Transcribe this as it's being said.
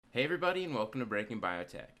Hey everybody and welcome to Breaking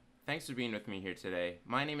Biotech. Thanks for being with me here today.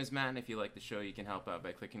 My name is Matt and if you like the show you can help out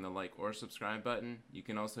by clicking the like or subscribe button. You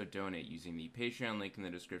can also donate using the Patreon link in the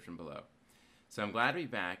description below. So I'm glad to be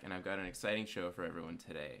back and I've got an exciting show for everyone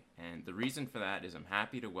today. And the reason for that is I'm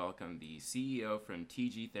happy to welcome the CEO from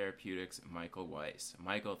TG Therapeutics, Michael Weiss.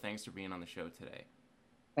 Michael, thanks for being on the show today.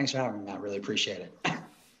 Thanks for having me, Matt. Really appreciate it.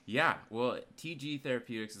 Yeah, well, TG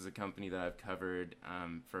Therapeutics is a company that I've covered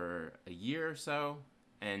for a year or so.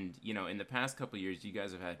 And, in the past couple of years, you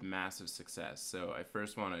guys have had massive success. So I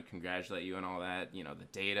first want to congratulate you on all that. The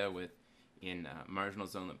data in marginal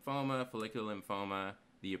zone lymphoma, follicular lymphoma,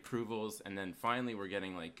 the approvals, and then finally we're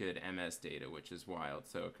getting like good MS data, which is wild.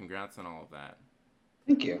 So congrats on all of that.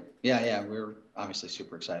 Thank you. Yeah. We're obviously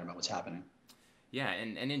super excited about what's happening. Yeah,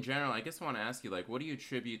 and in general, I guess I want to ask you, like, what do you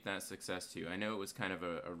attribute that success to? I know it was kind of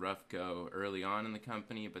a rough go early on in the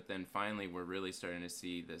company, but then finally we're really starting to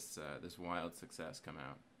see this wild success come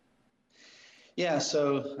out. Yeah.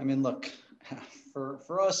 So, I mean, look,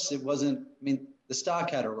 for us, it wasn't. I mean, the stock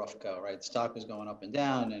had a rough go, right? The stock was going up and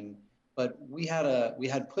down, but we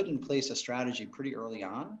had put in place a strategy pretty early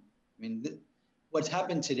on. I mean, what's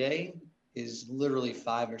happened today is literally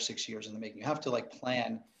 5 or 6 years in the making. You have to like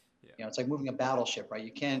plan. Yeah, It's like moving a battleship, right?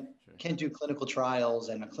 You can't sure. can't do clinical trials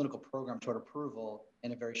and a clinical program toward approval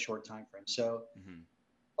in a very short time frame. So Hmm.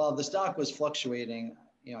 while the stock was fluctuating,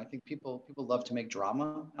 I think people love to make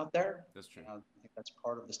drama out there. That's true. I think that's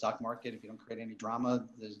part of the stock market. If you don't create any drama,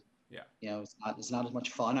 there's Yeah, it's not as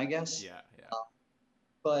much fun, I guess. yeah.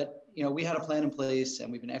 But we had a plan in place,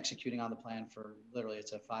 and we've been executing on the plan for literally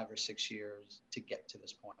it's a 5 or 6 years to get to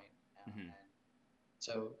this point now. Hmm. And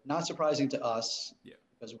so, not surprising to us Yeah.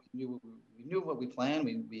 because we knew what we planned.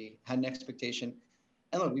 We had an expectation,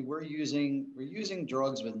 and look, we're using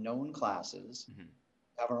drugs with known classes, Hmm.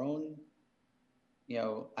 have our own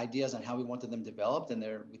ideas on how we wanted them developed, and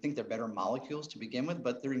we think they're better molecules to begin with,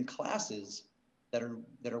 but they're in classes that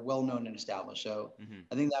are well known and established. So Hmm.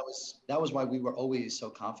 I think that was why we were always so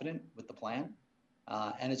confident with the plan,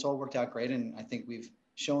 and it's all worked out great. And I think we've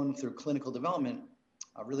shown through clinical development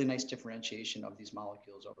a really nice differentiation of these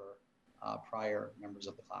molecules over prior members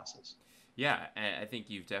of the classes. Yeah, I think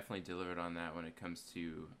you've definitely delivered on that when it comes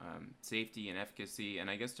to safety and efficacy. And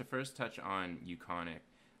I guess to first touch on Euconic,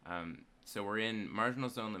 so we're in marginal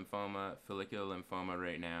zone lymphoma, follicular lymphoma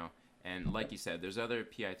right now. And like you said, there's other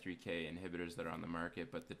PI3K inhibitors that are on the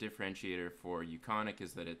market, but the differentiator for Euconic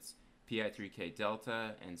is that it's PI3K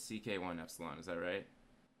delta and CK1 epsilon. Is that right?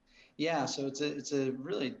 Yeah, so it's a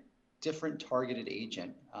really different targeted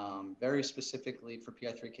agent, very specifically for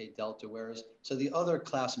PI3K delta, whereas so the other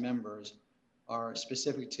class members are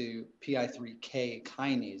specific to PI3K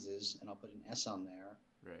kinases, and I'll put an S on there,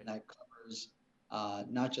 Right. and that covers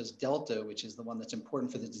not just delta, which is the one that's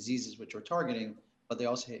important for the diseases which we're targeting, but they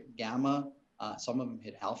also hit gamma. Some of them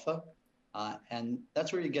hit alpha, and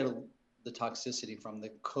that's where you get the toxicity from the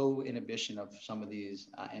co-inhibition of some of these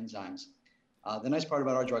enzymes. The nice part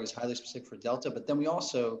about our drug is highly specific for delta, but then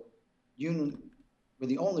un, we're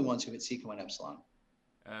the only ones who hit CK1 epsilon.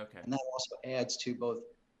 Okay. And that also adds to both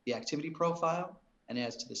the activity profile and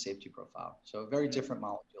adds to the safety profile. So a very Hmm. different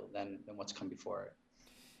molecule than what's come before it.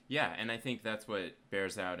 Yeah, and I think that's what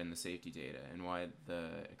bears out in the safety data and why the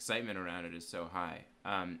excitement around it is so high.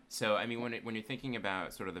 So, I mean, when you're thinking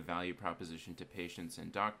about sort of the value proposition to patients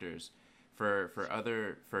and doctors for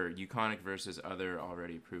Euconic versus other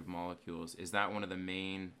already approved molecules, is that one of the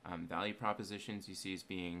main value propositions you see as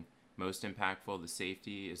being most impactful? The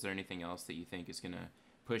safety? Is there anything else that you think is going to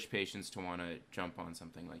push patients to want to jump on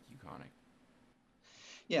something like Euconic?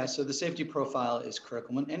 Yeah, so the safety profile is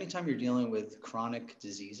critical. Anytime you're dealing with chronic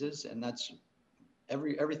diseases, and that's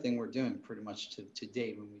everything we're doing pretty much to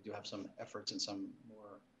date, when we do have some efforts in some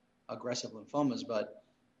more aggressive lymphomas, but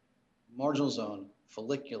marginal zone,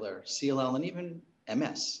 follicular, CLL, and even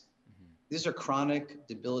MS. Hmm. These are chronic,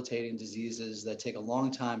 debilitating diseases that take a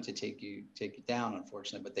long time to take you down,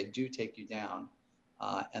 unfortunately, but they do take you down.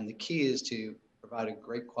 And the key is to provide a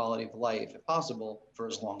great quality of life, if possible, for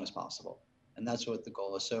as long as possible. And that's what the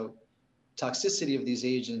goal is. So toxicity of these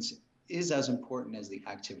agents is as important as the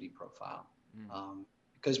activity profile. Mm-hmm. Um,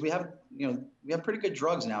 because we have pretty good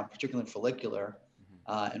drugs now, particularly in follicular,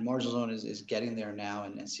 and marginal zone is getting there now,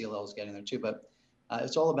 and CLL is getting there too. But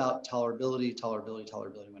it's all about tolerability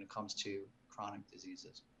when it comes to chronic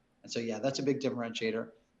diseases. And so, yeah, that's a big differentiator.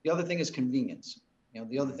 The other thing is convenience. The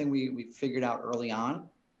other Mm-hmm. thing we figured out early on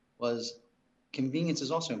was convenience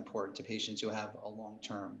is also important to patients who have a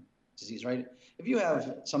long-term disease, right? If you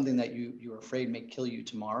have something that you're afraid may kill you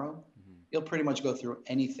tomorrow, Mm-hmm. you'll pretty much go through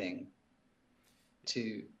anything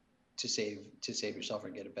to to save yourself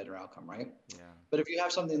and get a better outcome, right? Yeah. But if you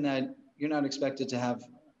have something that you're not expected to have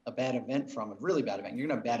a bad event from, a really bad event, you're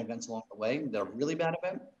gonna have bad events along the way. The really bad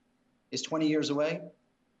event is 20 years away.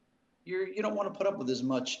 You don't want to put up with as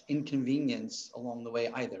much inconvenience along the way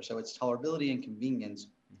either. So it's tolerability and convenience,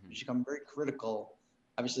 which become very critical.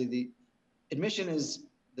 Obviously,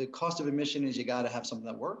 the cost of admission is you got to have something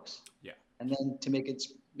that works. Yeah. And then to make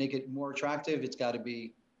it more attractive, it's got to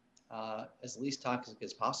be as least toxic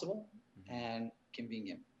as possible and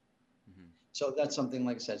convenient. So that's something,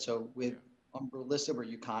 like I said. So with Umbralisib or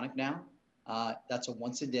Uconic now, that's a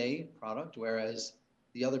once a day product, whereas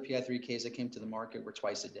the other PI3Ks that came to the market were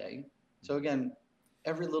twice a day. So again,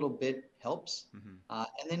 every little bit helps.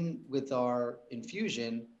 And then with our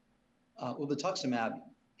infusion, ublituximab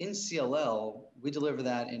in CLL, we deliver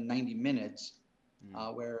that in 90 minutes,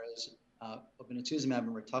 whereas obinutuzumab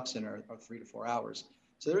and Rituxan are 3 to 4 hours.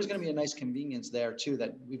 So there's going to be a nice convenience there too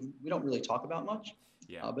that we don't really talk about much,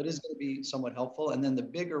 but is going to be somewhat helpful. And then the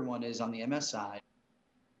bigger one is on the MS side,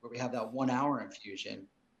 where we have that 1 hour infusion,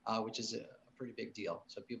 which is a pretty big deal.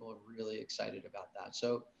 So people are really excited about that.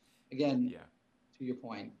 So again, to your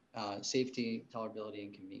point, safety, tolerability,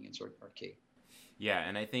 and convenience are key. Yeah,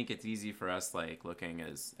 and I think it's easy for us, like looking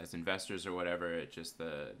as investors or whatever, at just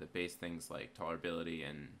the base things like tolerability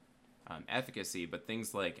and efficacy, but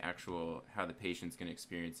things like actual how the patient's going to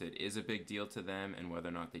experience it is a big deal to them, and whether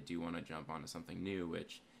or not they do want to jump onto something new,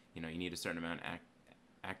 which you need a certain amount of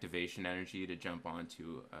activation energy to jump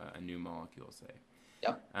onto a new molecule, say.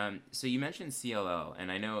 Yep. So you mentioned CLL,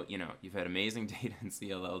 and I know you've had amazing data in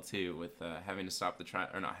CLL too, with having to stop the trial,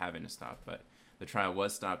 or not having to stop, but the trial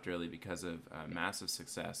was stopped early because of massive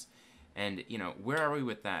success. And where are we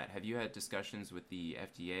with that? Have you had discussions with the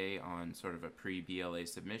FDA on sort of a pre-BLA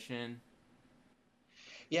submission?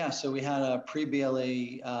 Yeah, so we had a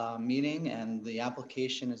pre-BLA meeting, and the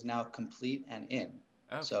application is now complete and in.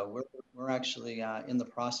 Okay. So we're actually in the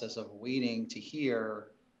process of waiting to hear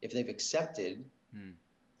if they've accepted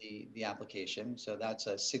the application. So that's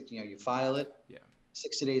you file it. Yeah.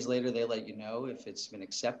 60 days later, they let you know if it's been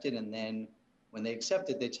accepted, and then when they accept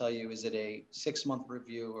it, they tell you, is it a 6-month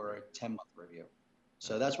review or a 10-month review?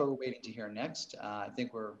 So that's what we're waiting to hear next. I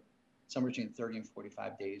think we're somewhere between 30 and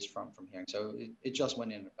 45 days from hearing. So it just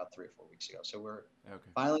went in about 3 or 4 weeks ago. So we're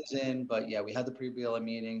filing's in, but yeah, we had the pre-BLA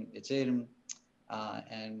meeting. It's in,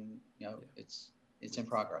 and it's in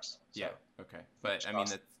progress. So, yeah. Okay. But I mean,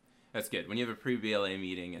 that's good. When you have a pre-BLA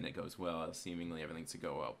meeting and it goes well, seemingly everything's to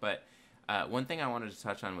go well. But one thing I wanted to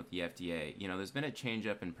touch on with the FDA, there's been a change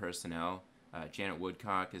up in personnel. Janet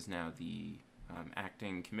Woodcock is now the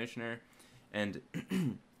acting commissioner, and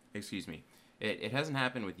excuse me, it hasn't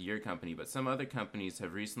happened with your company, but some other companies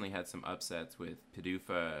have recently had some upsets with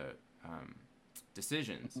PDUFA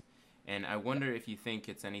decisions, and I wonder if you think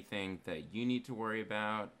it's anything that you need to worry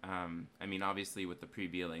about. I mean, obviously with the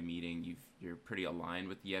pre-BLA meeting, you're pretty aligned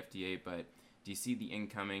with the FDA, but do you see the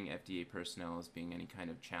incoming FDA personnel as being any kind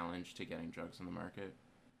of challenge to getting drugs on the market?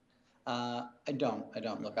 I don't.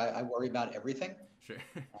 Look, I worry about everything. Sure.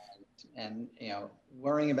 And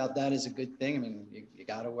worrying about that is a good thing. I mean, you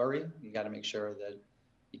got to worry. You got to make sure that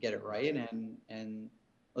you get it right. And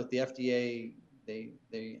look, the FDA,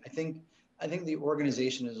 I think the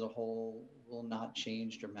organization as a whole will not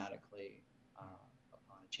change dramatically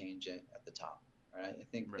upon a change at the top. Right? I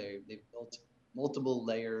think they've built multiple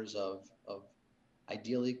layers of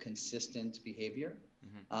ideally consistent behavior.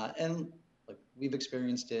 And look, we've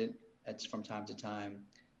experienced it from time to time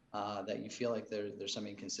that you feel like there's some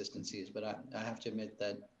inconsistencies, but I have to admit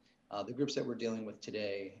that the groups that we're dealing with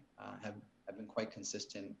today have been quite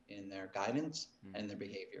consistent in their guidance and their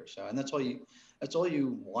behavior. So, and that's all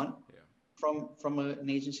you want from an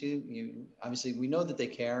agency. Obviously, we know that they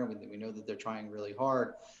care, we know that they're trying really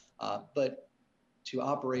hard, but to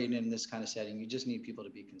operate in this kind of setting, you just need people to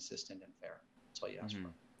be consistent and fair. That's all you ask for.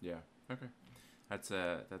 Yeah. Okay.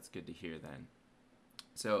 That's good to hear then.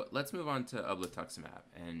 So let's move on to ublituximab.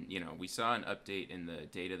 And, we saw an update in the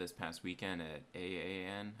data this past weekend at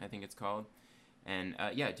AAN, I think it's called. And,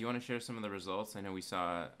 do you want to share some of the results? I know we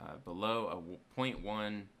saw below a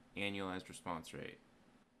 0.1 annualized response rate.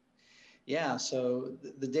 Yeah, so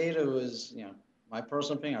the data was, my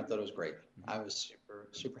personal opinion, I thought it was great. I was super,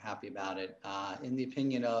 super happy about it. In the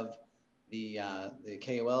opinion of the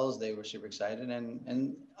KOLs, they were super excited,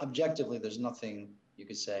 and objectively, there's nothing you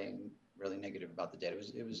could say really negative about the data.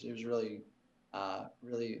 It was really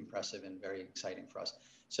really impressive and very exciting for us.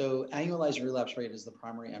 So annualized relapse rate is the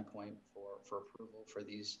primary endpoint for approval for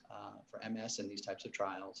these for MS and these types of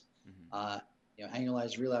trials.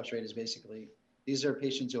 Annualized relapse rate is basically these are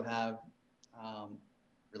patients who have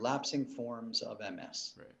relapsing forms of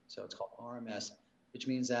MS. Right. So it's called RMS, which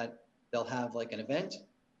means that they'll have like an event,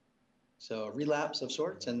 so a relapse of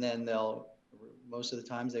sorts, and then most of the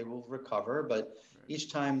times they will recover, but Right.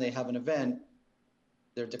 each time they have an event,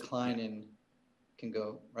 their Yeah. decline in can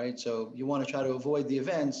go, right? So you want to try to avoid the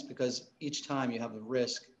events because each time you have the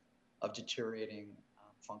risk of deteriorating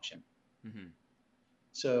function. Mm-hmm.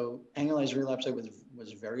 So annualized relapse rate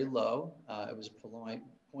was very low. It was 0.10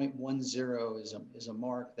 is a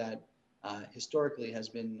mark that historically has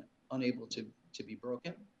been unable to be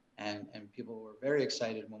broken. And people were very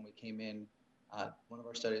excited when we came in. One of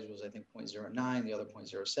our studies was, I think, 0.09, the other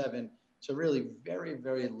 0.07. So really very,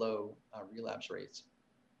 very low relapse rates.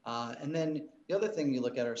 And then the other thing you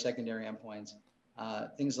look at are secondary endpoints,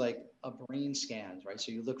 things like a brain scans, right?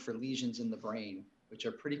 So you look for lesions in the brain, which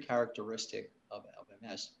are pretty characteristic of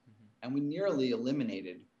MS. Mm-hmm. And we nearly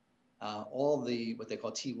eliminated all the what they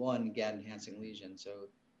call T1 GAD enhancing lesions. So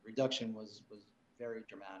reduction was very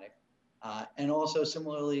dramatic. And also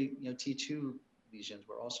similarly, T2 lesions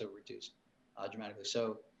were also reduced dramatically.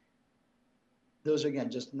 So those are, again,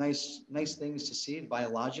 just nice things to see.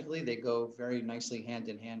 Biologically, they go very nicely hand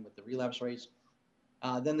in hand with the relapse rates.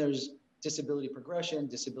 Then there's disability progression,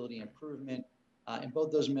 disability improvement. In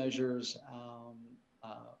both those measures,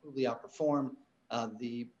 Ubli outperformed.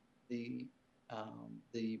 The the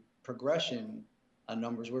the progression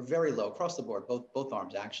numbers were very low across the board. Both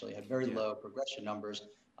arms actually had very Yeah. low progression numbers,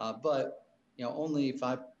 but only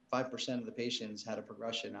 5% of the patients had a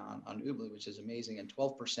progression on Ubli, which is amazing, and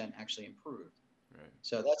 12% actually improved. Right.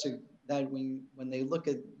 So that when they look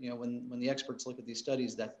at, when the experts look at these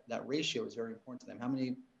studies, that ratio is very important to them. How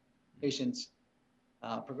many patients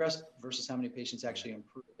progressed versus how many patients Yeah. actually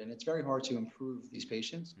improved, and it's very hard to improve these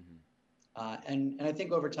patients. Mm-hmm. And I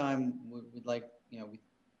think over time we'd like,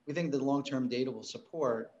 we think the long-term data will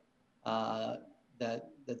support uh, that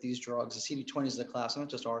these drugs, the CD20s as a class, not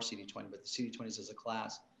just our CD20, but the CD20s as a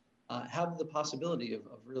class, have the possibility of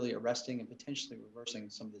really arresting and potentially reversing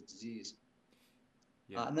some of the disease.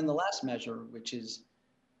 Yeah. And then the last measure, which is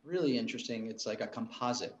really interesting, it's like a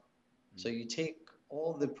composite. Mm-hmm. So you take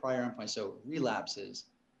all the prior endpoints, so relapses,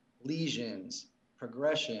 lesions,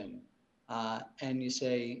 progression, and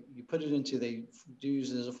you put it into, they do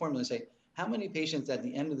use it as a formula and say, how many patients at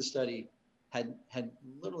the end of the study had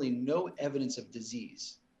literally no evidence of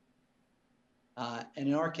disease? And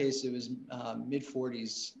in our case, it was mid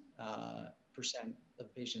 40s percent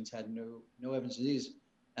of patients had no evidence of disease.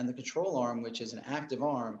 And the control arm, which is an active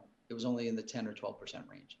arm, it was only in the 10 or 12%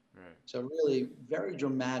 range. Right. So really very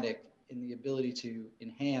dramatic in the ability to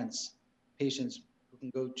enhance patients who can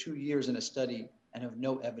go 2 years in a study and have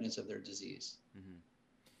no evidence of their disease. Mm-hmm.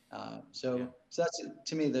 Yeah. So that's,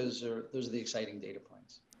 to me, those are the exciting data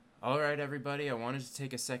points. All right, everybody, I wanted to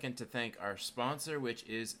take a second to thank our sponsor, which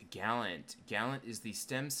is Gallant. Gallant is the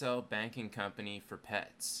stem cell banking company for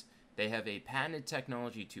pets. They have a patented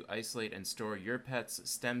technology to isolate and store your pet's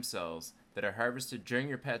stem cells that are harvested during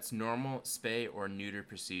your pet's normal spay or neuter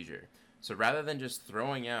procedure. So rather than just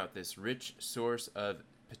throwing out this rich source of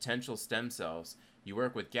potential stem cells, you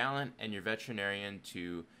work with Gallant and your veterinarian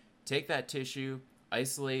to take that tissue,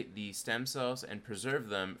 isolate the stem cells, and preserve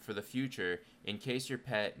them for the future in case your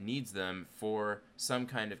pet needs them for some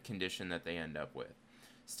kind of condition that they end up with.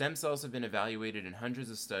 Stem cells have been evaluated in hundreds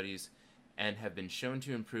of studies and have been shown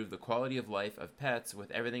to improve the quality of life of pets with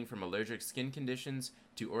everything from allergic skin conditions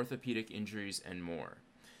to orthopedic injuries and more.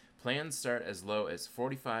 Plans start as low as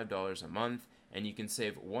 $45 a month, and you can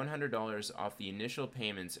save $100 off the initial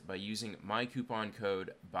payments by using my coupon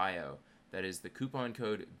code BIO. That is the coupon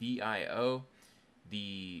code BIO.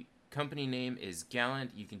 The company name is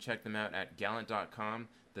Gallant. You can check them out at gallant.com.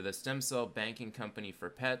 They're the stem cell banking company for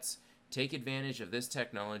pets. Take advantage of this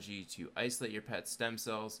technology to isolate your pet's stem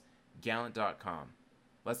cells. Gallant.com.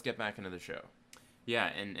 Let's get back into the show. Yeah,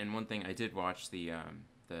 and one thing, I did watch the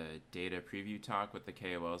data preview talk with the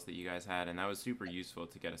KOLs that you guys had, and that was super useful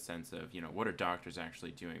to get a sense of, what are doctors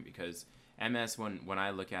actually doing, because MS, when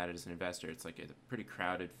I look at it as an investor, it's like a pretty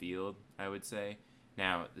crowded field, I would say.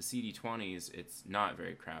 Now, the CD20s, it's not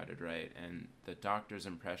very crowded, right? And the doctor's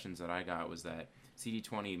impressions that I got was that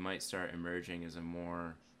CD20 might start emerging as a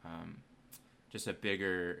more, just a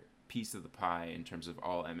bigger piece of the pie in terms of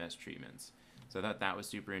all MS treatments. So I thought that was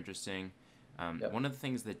super interesting. Yep. One of the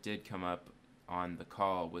things that did come up on the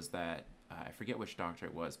call was that, I forget which doctor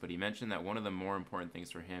it was, but he mentioned that one of the more important things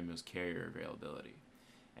for him was carrier availability.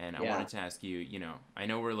 And I wanted to ask you, I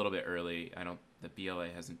know we're a little bit early. The BLA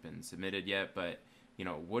hasn't been submitted yet, but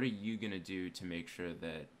what are you going to do to make sure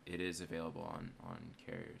that it is available on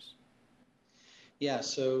carriers? Yeah,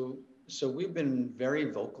 so So we've been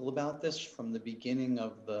very vocal about this from the beginning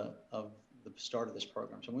of the start of this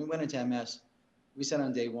program. So when we went into MS, we said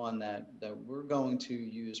on day one that we're going to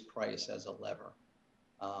use price as a lever.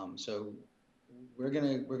 So we're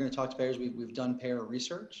gonna talk to payers. We've done payer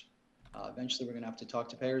research. Eventually, we're gonna have to talk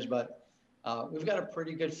to payers, but we've got a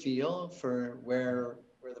pretty good feel for where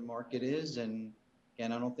the market is. And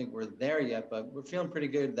again, I don't think we're there yet, but we're feeling pretty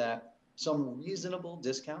good that some reasonable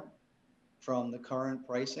discount from the current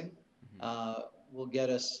pricing Mm-hmm. uh, will get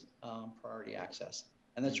us priority access,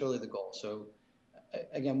 and that's Mm-hmm. really the goal. So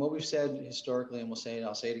again, what we've said historically, and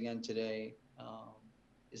I'll say it again today,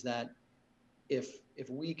 is that if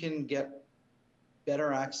we can get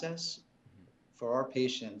better access for our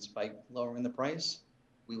patients by lowering the price,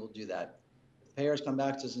 we will do that. If the payers come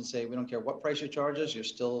back to us and say, we don't care what price you charge us, you're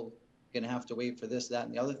still going to have to wait for this, that,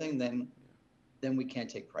 and the other thing, then we can't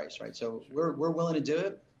take price, right? So Sure. we're willing to do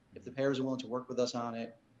it. If the Mm-hmm. payers are willing to work with us on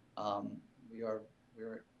it, um, we are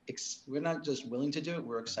we're not just willing to do it,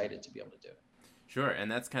 we're Mm-hmm. excited to be able to do it. Sure,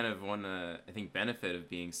 and that's kind of one I think benefit of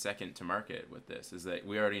being second to market with this is that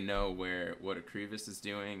we already know where what Ocrevus is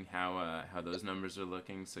doing, how those numbers are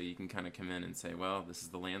looking, so you can kind of come in and say, well, this is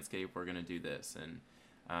the landscape, we're going to do this,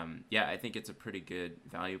 and yeah, I think it's a pretty good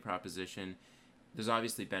value proposition. There's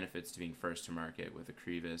obviously benefits to being first to market with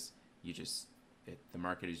Ocrevus. The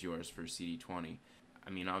market is yours for CD20. I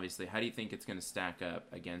mean, obviously, how do you think it's going to stack up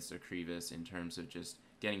against Ocrevus in terms of just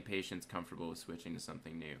getting patients comfortable with switching to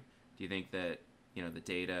something new? Do you think that the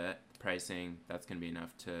data, pricing, that's going to be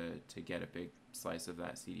enough to get a big slice of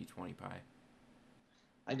that CD20 pie?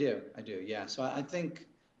 I do, yeah. So I think,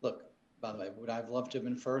 look, by the way, would I've loved to have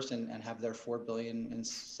been first and have their 4 billion in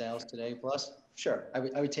sales Sure. today plus? Sure, I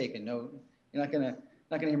would take it. No, you're not gonna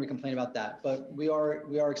hear me complain about that. But we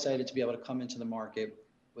are excited to be able to come into the market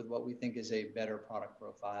with what we think is a better product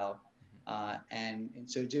profile. And in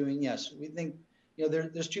so doing, yes, we think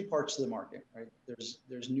there's two parts to the market, right?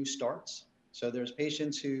 There's new starts. So there's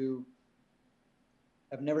patients who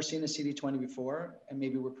have never seen a CD20 before and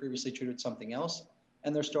maybe were previously treated with something else,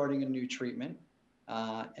 and they're starting a new treatment.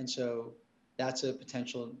 And so that's a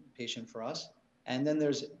potential patient for us. And then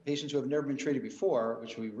there's patients who have never been treated before,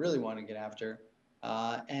 which we really want to get after,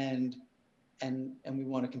 and we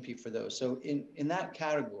want to compete for those. So in that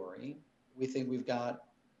category, we think we've got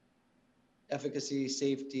efficacy,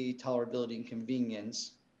 safety, tolerability, and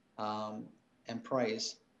convenience, um, and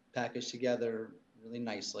price packaged together really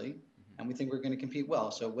nicely. Mm-hmm. And we think we're going to compete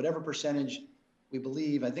well. So whatever percentage we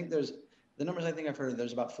believe, I think there's the numbers I think I've heard,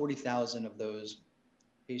 there's about 40,000 of those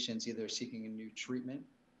patients either seeking a new treatment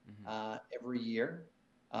Mm-hmm. every year.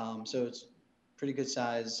 So it's pretty good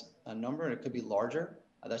size number, and it could be larger.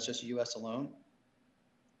 That's just US alone.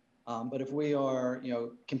 But if we are,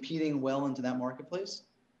 competing well into that marketplace,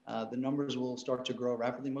 the numbers will start to grow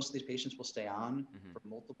rapidly. Most of these patients will stay on Mm-hmm. for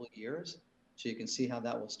multiple years, so you can see how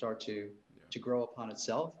that will start to Yeah. to grow upon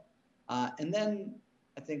itself. And then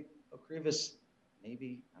I think Ocrevus,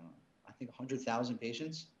 maybe I don't know, I think 100,000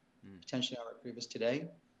 patients Mm. potentially on Ocrevus today.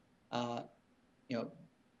 Uh, you know,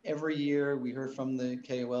 every year we heard from the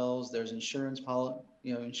KOLs, there's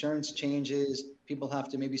insurance changes. People have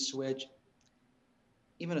to maybe switch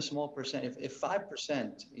even a small percent, if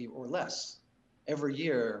 5% or less every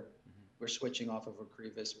year, Mm-hmm. we're switching off of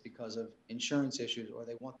Ocrevus because of insurance issues or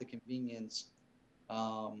they want the convenience,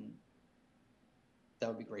 um, that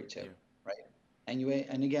would be great too, Yeah. right?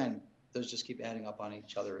 And again, those just keep adding up on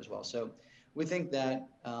each other as well. So we think that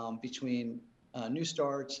between new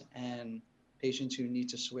starts and patients who need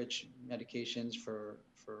to switch medications for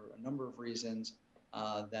a number of reasons,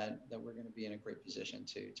 that we're going to be in a great position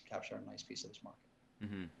to capture a nice piece of this market.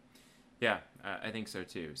 Mm-hmm. Yeah, I think so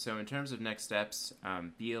too. So in terms of next steps,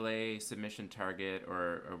 BLA submission target,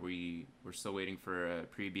 or are we're still waiting for a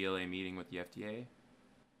pre-BLA meeting with the FDA?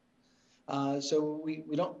 So we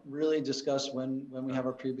don't really discuss when we Oh, have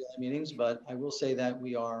our pre-BLA meetings, sure. but I will say that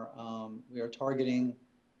we are targeting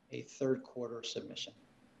a third quarter submission.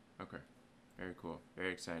 Okay. Very cool.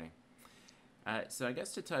 Very exciting. So I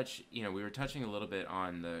guess to touch, we were touching a little bit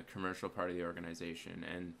on the commercial part of the organization,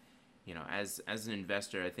 and as an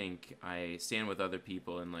investor, I think I stand with other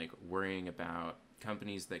people in like worrying about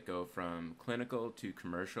companies that go from clinical to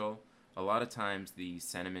commercial. A lot of times the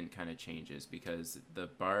sentiment kind of changes because the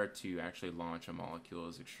bar to actually launch a molecule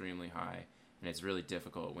is extremely high, and it's really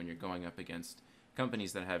difficult when you're going up against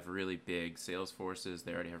companies that have really big sales forces.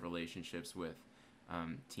 They already have relationships with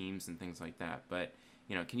teams and things like that. But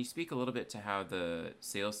can you speak a little bit to how the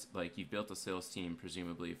sales, like you've built a sales team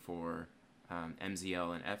presumably for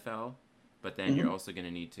MZL and FL, but then you're Mhm. also going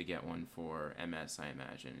to need to get one for MS, I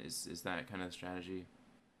imagine. Is that kind of the strategy?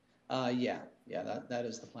 That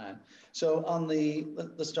is the plan. So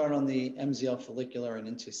let's start on the MZL follicular and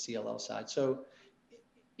into CLL side. So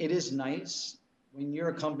it is nice when you're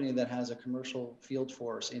a company that has a commercial field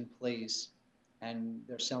force in place and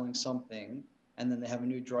they're selling something and then they have a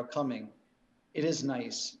new drug coming. It is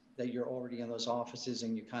nice that you're already in those offices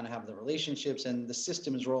and you kind of have the relationships and the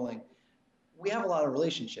system is rolling. We have a lot of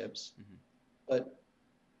relationships, but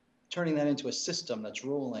turning that into a system that's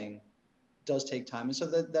rolling does take time. And so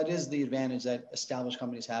that is the advantage that established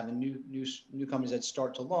companies have, and new companies that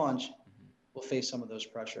start to launch will face some of those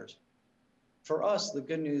pressures. For us, the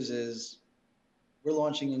good news is we're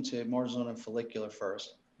launching into marginal zone and follicular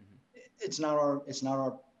first. It's not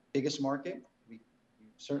our biggest market. We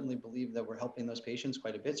certainly believe that we're helping those patients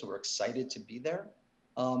quite a bit, so we're excited to be there.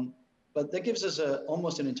 But that gives us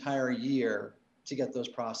almost an entire year to get those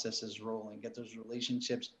processes rolling, get those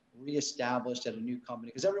relationships reestablished at a new company.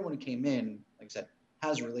 Because everyone who came in, like I said,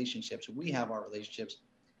 has relationships. We have our relationships.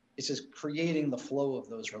 It's just creating the flow of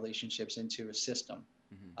those relationships into a system.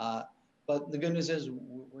 But the good news is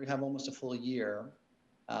we have almost a full year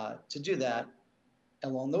to do that.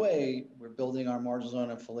 Along the way, we're building our marginal zone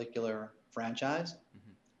and follicular franchise.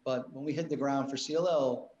 But when we hit the ground for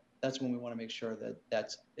CLL, that's when we want to make sure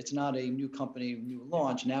that it's not a new company, new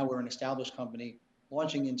launch. Now we're an established company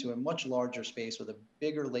launching into a much larger space with a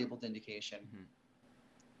bigger labeled indication.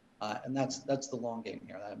 And that's the long game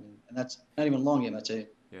here. I mean, and that's not even a long game. That's a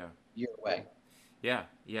year away. Yeah,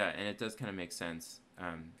 and it does kind of make sense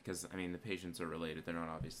because I mean the patients are related. They're not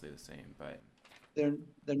obviously the same, but they're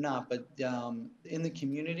not. But in the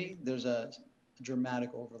community, there's a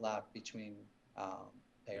dramatic overlap between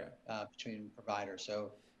between providers.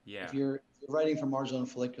 So if you're writing for marginal and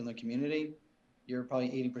follicular in the community, you're probably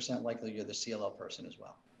 80% likely you're the CLL person as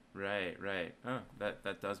well. Right. Oh,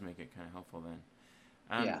 that does make it kind of helpful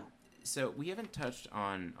then. So we haven't touched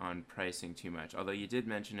on pricing too much, although you did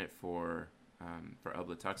mention it for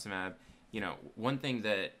ublituximab. You know, one thing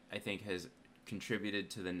that I think has contributed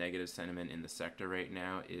to the negative sentiment in the sector right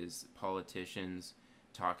now is politicians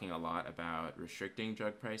talking a lot about restricting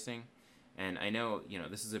drug pricing. And I know, you know,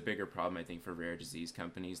 this is a bigger problem, I think, for rare disease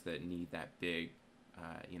companies that need that big,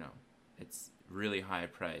 it's really high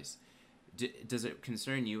price. Does it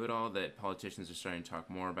concern you at all that politicians are starting to talk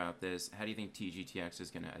more about this? How do you think TGTX is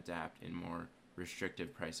going to adapt in more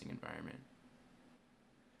restrictive pricing environment?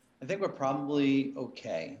 I think we're probably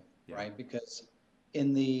okay, right? Because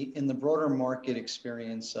in the broader market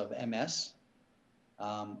experience of MS,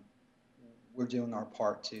 we're doing our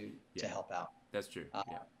part to help out. That's true.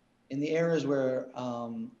 In the areas where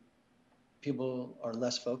people are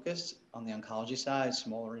less focused on the oncology side,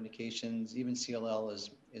 smaller indications, even CLL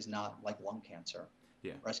is not like lung cancer,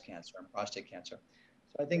 breast cancer, and prostate cancer.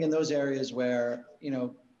 So I think in those areas where, you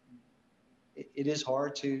know, it is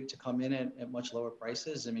hard to come in at much lower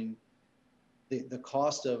prices. I mean, the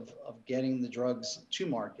cost of getting the drugs to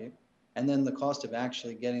market and then the cost of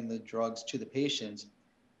actually getting the drugs to the patients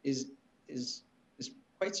is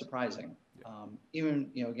quite surprising. Even,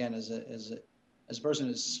 you know, again, as a person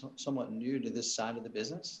who's somewhat new to this side of the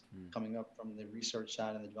business, coming up from the research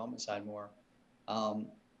side and the development side more,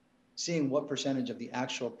 seeing what percentage of the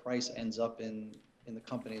actual price ends up in the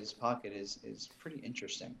company's pocket is pretty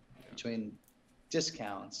interesting, between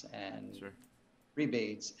discounts and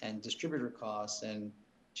rebates and distributor costs and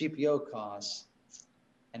GPO costs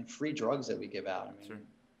and free drugs that we give out. I mean,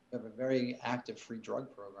 we have a very active free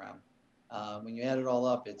drug program. When you add it all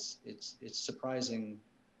up, it's surprising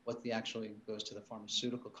what actually goes to the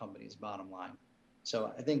pharmaceutical company's bottom line.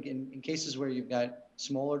 So I think in cases where you've got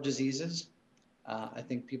smaller diseases, I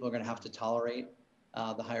think people are going to have to tolerate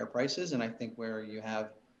the higher prices. And I think where you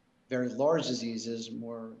have very large diseases,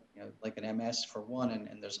 more, you know, like an MS for one,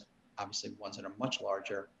 and there's obviously ones that are much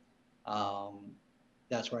larger,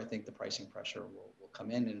 that's where I think the pricing pressure will come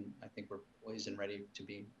in. And I think we're poised and ready to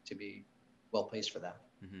be well placed for that.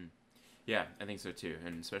 Yeah, I think so too,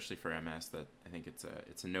 and especially for MS, that I think it's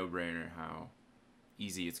a no-brainer how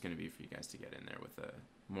easy it's going to be for you guys to get in there with a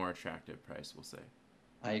more attractive price, we'll say.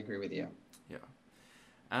 I agree with you. Yeah.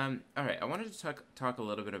 All right, I wanted to talk a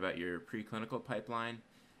little bit about your preclinical pipeline.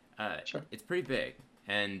 Sure. It's pretty big,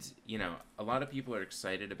 and you know a lot of people are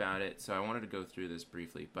excited about it. So I wanted to go through this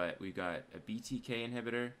briefly. But we've got a BTK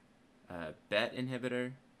inhibitor, a BET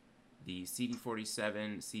inhibitor, the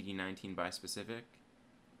CD47 CD19 bispecific,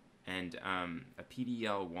 and a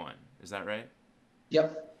PDL1. Is that right?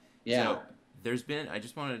 Yep. Yeah. So I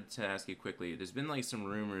just wanted to ask you quickly, there's been like some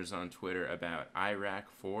rumors on Twitter about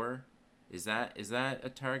IRAK4. Is that a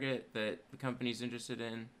target that the company's interested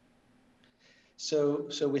in? So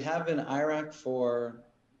we have an IRAK4/FLT3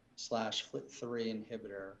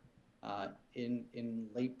 inhibitor in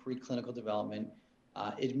late preclinical development.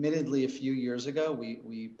 Admittedly, a few years ago,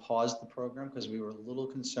 we paused the program because we were a little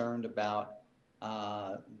concerned about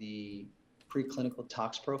the preclinical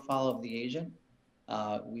tox profile of the agent.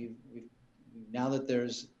 We've now that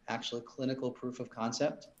there's actually clinical proof of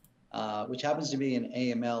concept, which happens to be in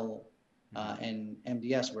AML and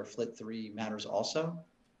MDS, where FLT3 matters also.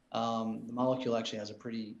 The molecule actually has a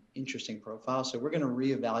pretty interesting profile, so we're going to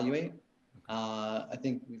reevaluate. I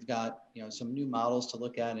think we've got some new models to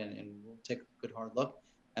look at, and we'll take a good hard look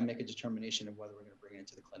and make a determination of whether we're going to bring it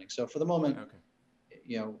into the clinic. So for the moment,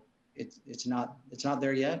 it's not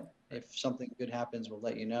there yet. If something good happens, we'll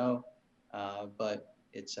let you know. But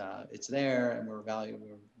it's there, and we're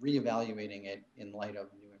reevaluating it in light of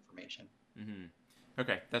new information. Mm-hmm.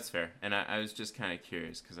 Okay, that's fair. And I was just kind of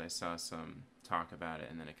curious because I saw some talk about it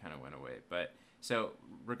and then it kind of went away. But so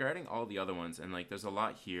regarding all the other ones, and like there's a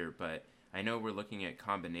lot here, but I know we're looking at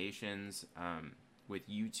combinations with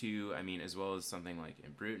U2, I mean, as well as something like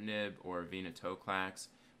ibrutinib or venetoclax,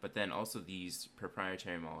 but then also these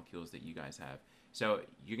proprietary molecules that you guys have. So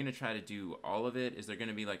you're going to try to do all of it? Is there going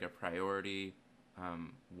to be like a priority,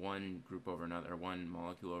 one group over another, or one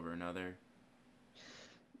molecule over another?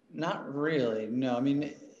 Not really. No, I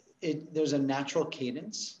mean, there's a natural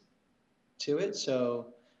cadence to it. So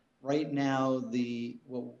right now,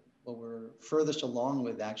 what we're furthest along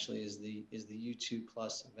with actually is the U2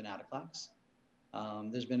 plus venetoclax.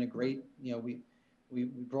 There's been a great, we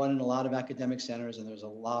brought in a lot of academic centers, and there's a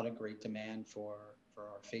lot of great demand for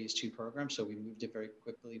our phase 2 program. So we moved it very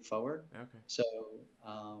quickly forward. Okay. So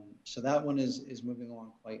that one is moving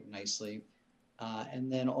along quite nicely.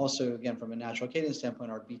 And then also, again, from a natural cadence standpoint,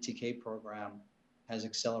 our BTK program has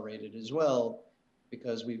accelerated as well,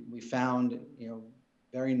 because we found,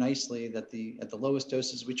 very nicely that at the lowest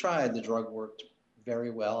doses we tried, the drug worked very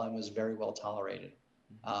well and was very well tolerated.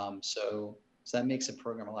 So that makes the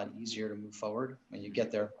program a lot easier to move forward. When you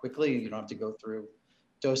get there quickly, you don't have to go through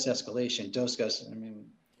dose escalation, I mean,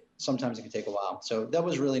 sometimes it can take a while. So that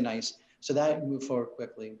was really nice. So that moved forward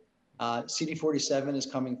quickly. CD47 is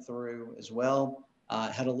coming through as well.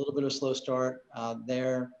 Had a little bit of a slow start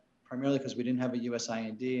there, primarily because we didn't have a US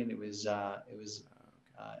IND, and it was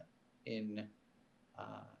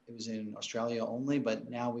in Australia only. But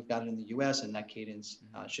now we've got it in the US, and that cadence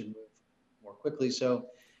should move more quickly. So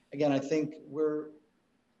again, I think we're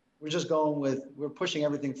pushing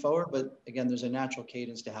everything forward, but again, there's a natural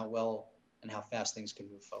cadence to how well and how fast things can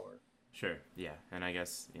move forward. Sure. Yeah. And I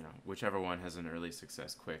guess, whichever one has an early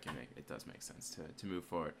success quick, it does make sense to move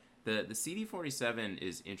forward. The CD47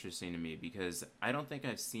 is interesting to me because I don't think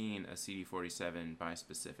I've seen a CD47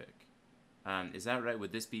 bispecific. Is that right?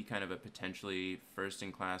 Would this be kind of a potentially first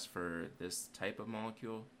in class for this type of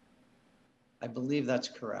molecule? I believe that's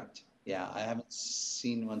correct. Yeah, I haven't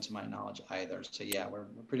seen one to my knowledge either. So yeah, we're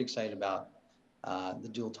pretty excited about the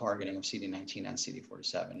dual targeting of CD19 and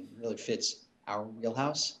CD47. It really fits our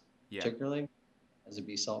wheelhouse, particularly as a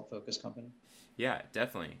B-cell focused company. Yeah,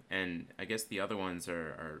 definitely. And I guess the other ones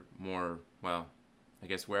are more, well, I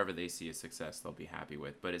guess wherever they see a success, they'll be happy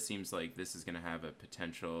with. But it seems like this is going to have a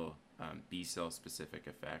potential B-cell specific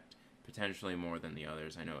effect, potentially more than the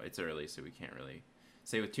others. I know it's early, so we can't really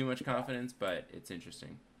say with too much confidence, but it's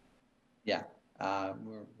interesting. Yeah,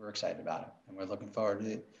 we're excited about it, and we're looking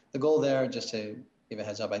forward. The goal there, just to give a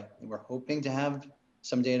heads up, we're hoping to have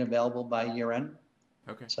some data available by year end.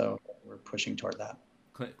 Okay. So we're pushing toward that.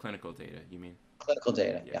 Clinical data, you mean? Clinical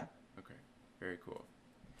data, yeah. Okay, very cool.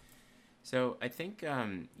 So I think,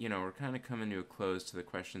 we're kind of coming to a close to the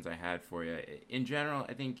questions I had for you. In general,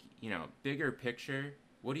 I think, bigger picture,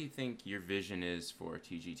 what do you think your vision is for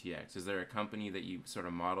TGTX? Is there a company that you sort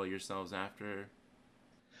of model yourselves after?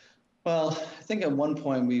 Well, I think at one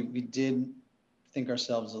point we did think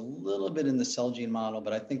ourselves a little bit in the Celgene model,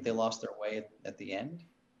 but I think they lost their way at the end.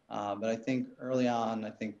 But I think early on, I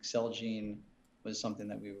think Celgene was something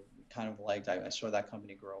that we kind of liked. I saw that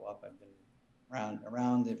company grow up. I've been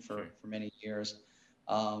around it for many years.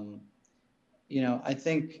 I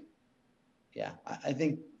think, I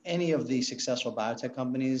think any of the successful biotech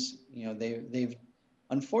companies, they've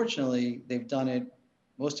unfortunately they've done it,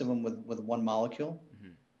 most of them with one molecule.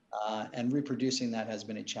 And reproducing that has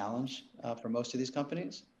been a challenge for most of these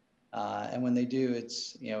companies. And when they do,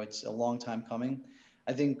 it's a long time coming.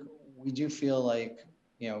 I think we do feel like,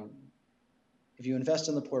 if you invest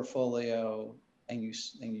in the portfolio and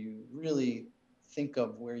you really think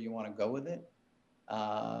of where you want to go with it,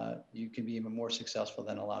 you can be even more successful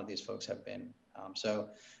than a lot of these folks have been. So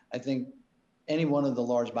I think any one of the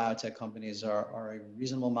large biotech companies are a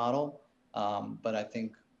reasonable model, but I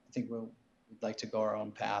think we'd like to go our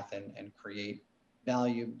own path and create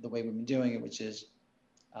value the way we've been doing it, which is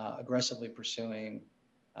aggressively pursuing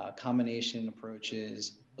combination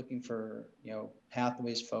approaches, looking for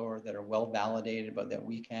pathways forward that are well validated, but that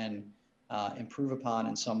we can improve upon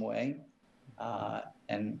in some way,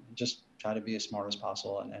 and just try to be as smart as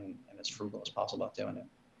possible and as frugal as possible about doing it.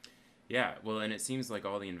 Yeah, well, and it seems like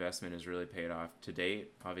all the investment has really paid off to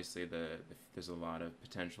date. Obviously, there's a lot of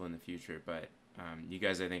potential in the future, but you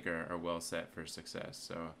guys, I think, are well set for success.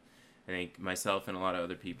 So I think myself and a lot of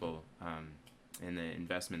other people in the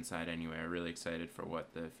investment side anyway are really excited for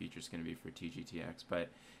what the future's going to be for TGTX. But,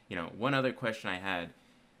 one other question I had,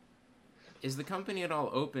 is the company at all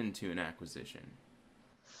open to an acquisition?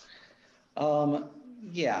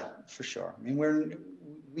 Yeah, for sure. I mean,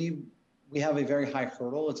 we have a very high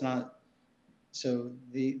hurdle. It's not so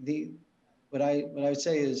the what I would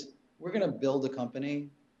say is we're going to build a company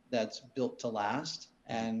that's built to last,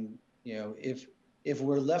 and if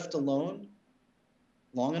we're left alone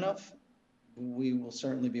long enough, we will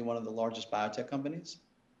certainly be one of the largest biotech companies.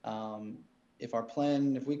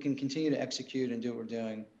 If we can continue to execute and do what we're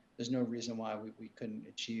doing, there's no reason why we couldn't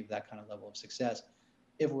achieve that kind of level of success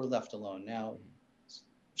if we're left alone. Now, if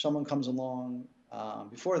someone comes along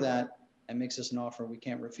before that and makes us an offer we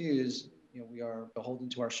can't refuse, we are beholden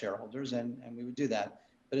to our shareholders, and we would do that.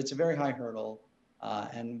 But it's a very high hurdle,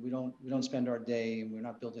 and we don't spend our day, and we're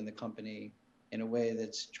not building the company in a way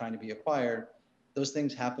that's trying to be acquired. Those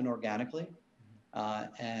things happen organically,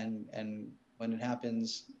 and when it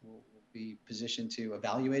happens, we'll be positioned to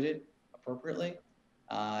evaluate it appropriately.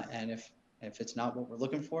 And if it's not what we're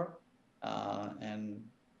looking for, and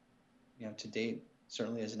to date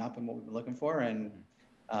certainly has not been what we've been looking for, and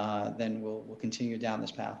then we'll continue down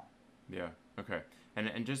this path. Yeah. Okay.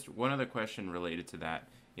 And just one other question related to that.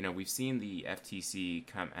 We've seen the FTC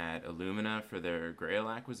come at Illumina for their Grail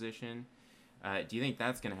acquisition. Do you think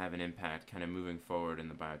that's going to have an impact kind of moving forward in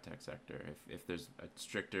the biotech sector if there's a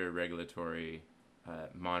stricter regulatory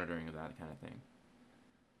monitoring of that kind of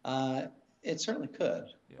thing? It certainly could,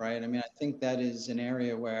 right? I mean, I think that is an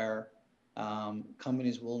area where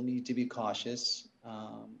companies will need to be cautious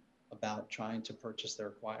about trying to purchase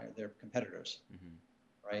their competitors,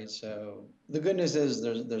 right? So the good news is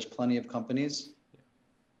there's plenty of companies.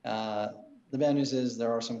 The bad news is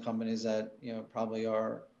there are some companies that probably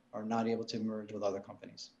are not able to merge with other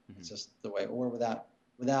companies. It's just the way, or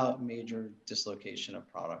without major dislocation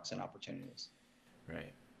of products and opportunities.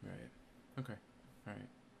 Right. Okay. All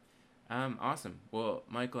right. Awesome. Well,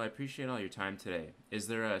 Michael, I appreciate all your time today. Is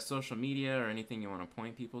there a social media or anything you want to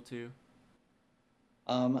point people to?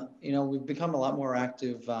 We've become a lot more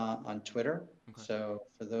active on Twitter. Okay. So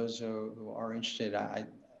for those who are interested,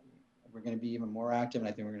 we're going to be even more active, and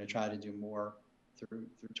I think we're going to try to do more through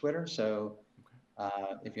Twitter. So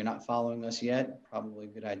if you're not following us yet, probably a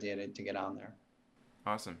good idea to get on there.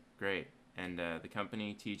 Awesome. Great. And the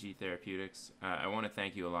company, TG Therapeutics, I want to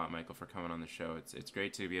thank you a lot, Michael, for coming on the show. It's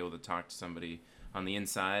great to be able to talk to somebody on the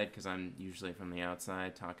inside, because I'm usually from the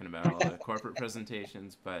outside talking about all the corporate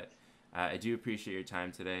presentations. But I do appreciate your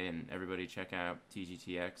time today, and everybody check out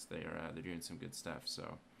TGTX. They're doing some good stuff.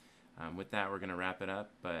 So with that, we're going to wrap it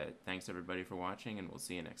up. But thanks, everybody, for watching, and we'll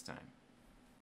see you next time.